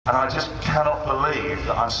And I just cannot believe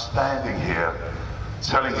that I'm standing here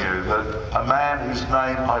telling you that a man whose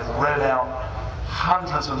name I've read out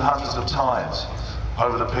hundreds and hundreds of times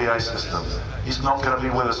over the PA system is not going to be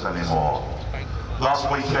with us anymore.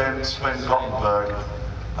 Last weekend, Svein Gottenberg,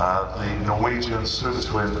 the Norwegian super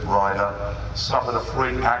twin rider, suffered a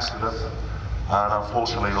freak accident and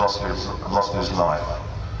unfortunately lost his life.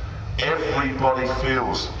 Everybody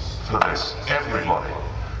feels for this, everybody.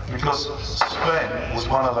 Because Svein was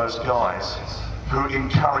one of those guys who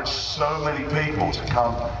encouraged so many people to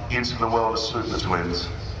come into the world of super twins.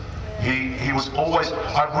 He was always,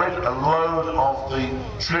 I read a load of the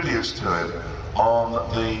tributes to him on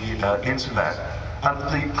the internet, and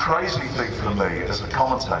the crazy thing for me as a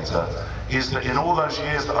commentator is that in all those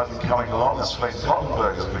years that I've been coming along, and Svein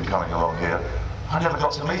Gottenberg has been coming along here, I never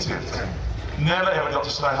got to meet him. Never ever got to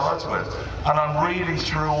say hello to him. And I'm reading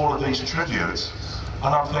through all of these tributes,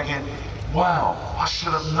 and I'm thinking, wow, I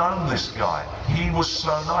should have known this guy. He was so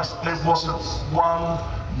nice. There wasn't one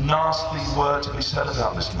nasty word to be said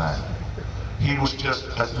about this man. He was just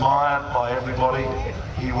admired by everybody.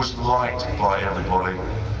 He was liked by everybody.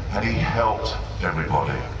 And he helped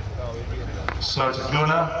everybody. So to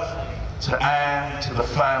Gunnar, to Anne, to the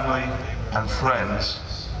family and friends,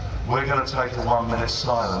 we're going to take a 1 minute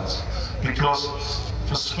silence, because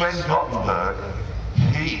for Svein Gottenberg,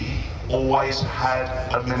 he always had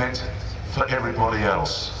a minute for everybody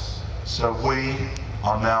else. So we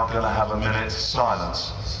are now going to have a minute's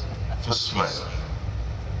silence for Svein.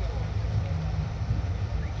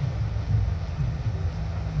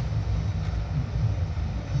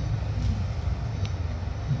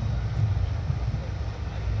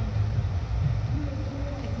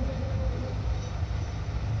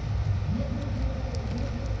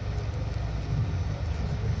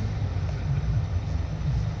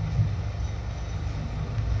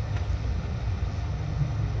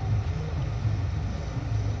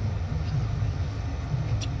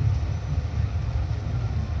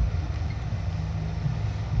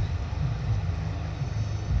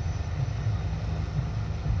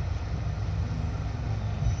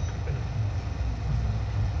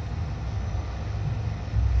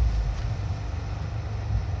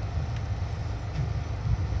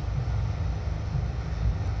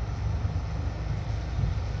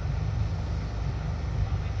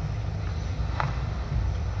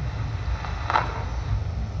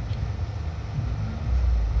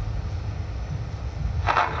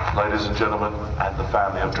 Ladies and gentlemen, and the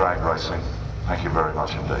family of drag racing, thank you very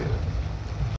much indeed.